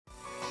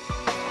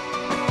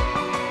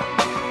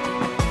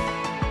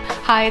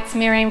Hi, it's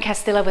Miriam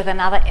Castilla with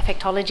another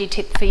Effectology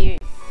tip for you.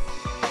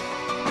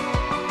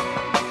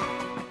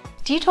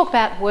 Do you talk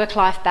about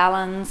work-life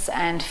balance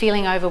and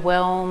feeling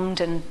overwhelmed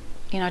and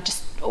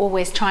just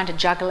always trying to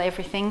juggle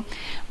everything?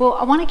 Well,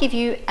 I want to give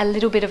you a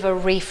little bit of a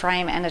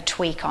reframe and a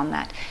tweak on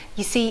that.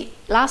 You see,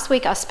 last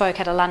week I spoke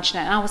at a luncheon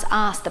and I was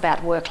asked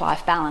about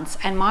work-life balance,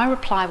 and my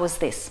reply was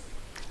this: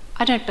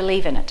 I don't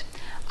believe in it.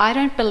 I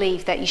don't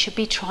believe that you should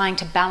be trying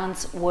to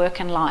balance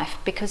work and life,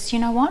 because you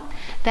know what?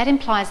 That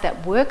implies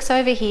that work's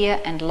over here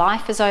and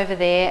life is over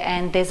there,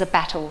 and there's a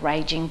battle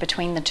raging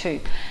between the two.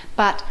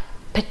 But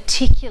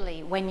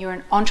particularly when you're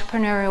an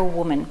entrepreneurial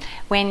woman,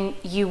 when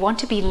you want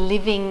to be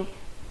living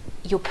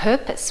your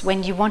purpose,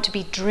 when you want to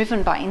be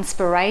driven by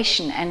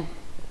inspiration and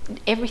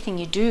everything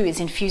you do is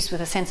infused with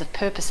a sense of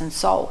purpose and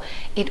soul,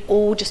 it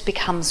all just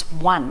becomes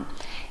one.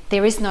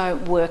 There is no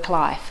work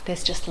life,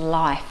 there's just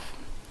life.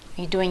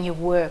 You're doing your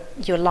work,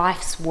 your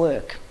life's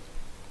work.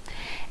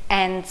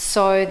 And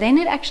so then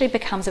it actually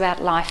becomes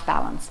about life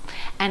balance.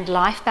 And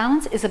life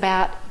balance is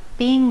about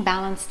being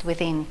balanced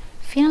within,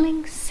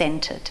 feeling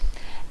centered.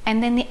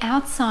 And then the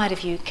outside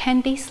of you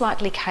can be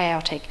slightly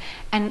chaotic.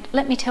 And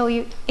let me tell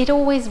you, it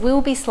always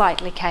will be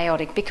slightly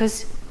chaotic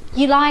because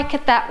you like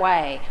it that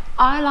way.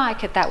 I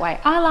like it that way.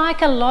 I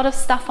like a lot of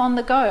stuff on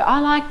the go. I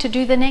like to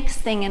do the next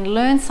thing and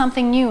learn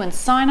something new and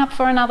sign up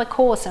for another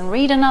course and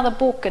read another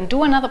book and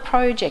do another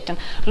project and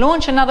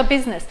launch another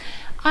business.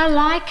 I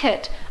like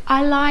it.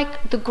 I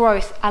like the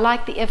growth. I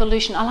like the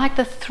evolution. I like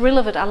the thrill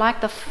of it. I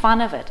like the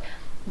fun of it.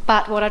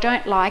 But what I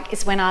don't like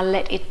is when I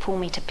let it pull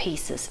me to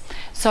pieces.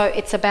 So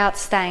it's about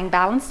staying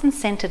balanced and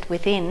centered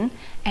within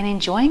and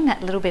enjoying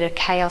that little bit of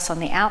chaos on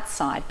the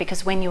outside,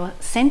 because when you're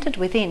centered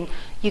within,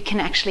 you can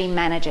actually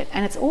manage it.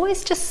 And it's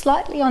always just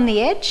slightly on the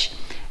edge,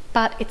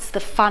 but it's the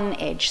fun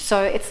edge.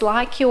 So it's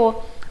like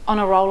you're on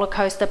a roller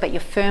coaster, but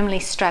you're firmly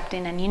strapped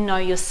in and you know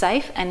you're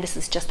safe, and this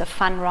is just a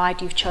fun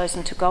ride you've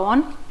chosen to go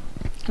on.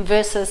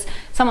 Versus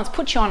someone's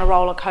put you on a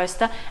roller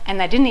coaster and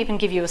they didn't even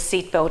give you a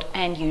seatbelt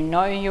and you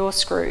know you're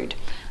screwed.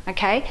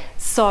 Okay,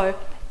 so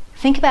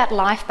think about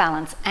life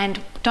balance and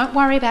don't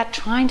worry about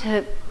trying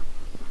to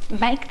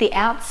make the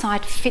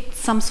outside fit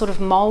some sort of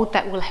mold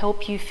that will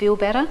help you feel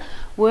better.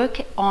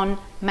 Work on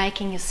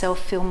making yourself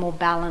feel more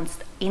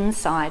balanced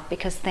inside,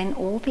 because then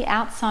all the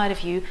outside of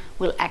you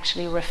will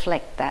actually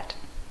reflect that,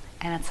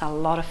 and it's a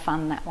lot of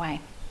fun that way.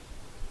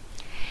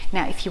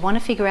 Now, if you want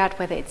to figure out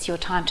whether it's your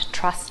time to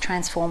trust,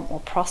 transform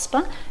or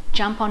prosper,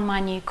 jump on my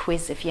new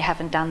quiz if you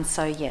haven't done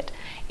so yet.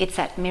 It's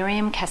at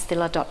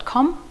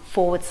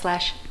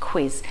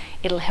miriamcastilla.com/quiz.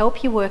 It'll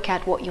help you work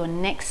out what your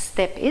next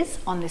step is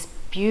on this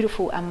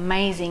beautiful,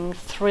 amazing,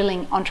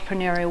 thrilling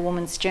entrepreneurial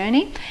woman's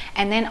journey.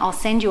 And then I'll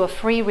send you a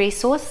free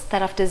resource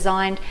that I've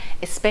designed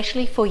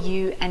especially for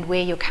you and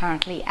where you're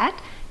currently at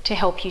to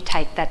help you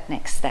take that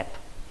next step.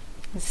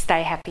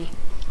 Stay happy.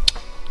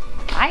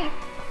 Bye.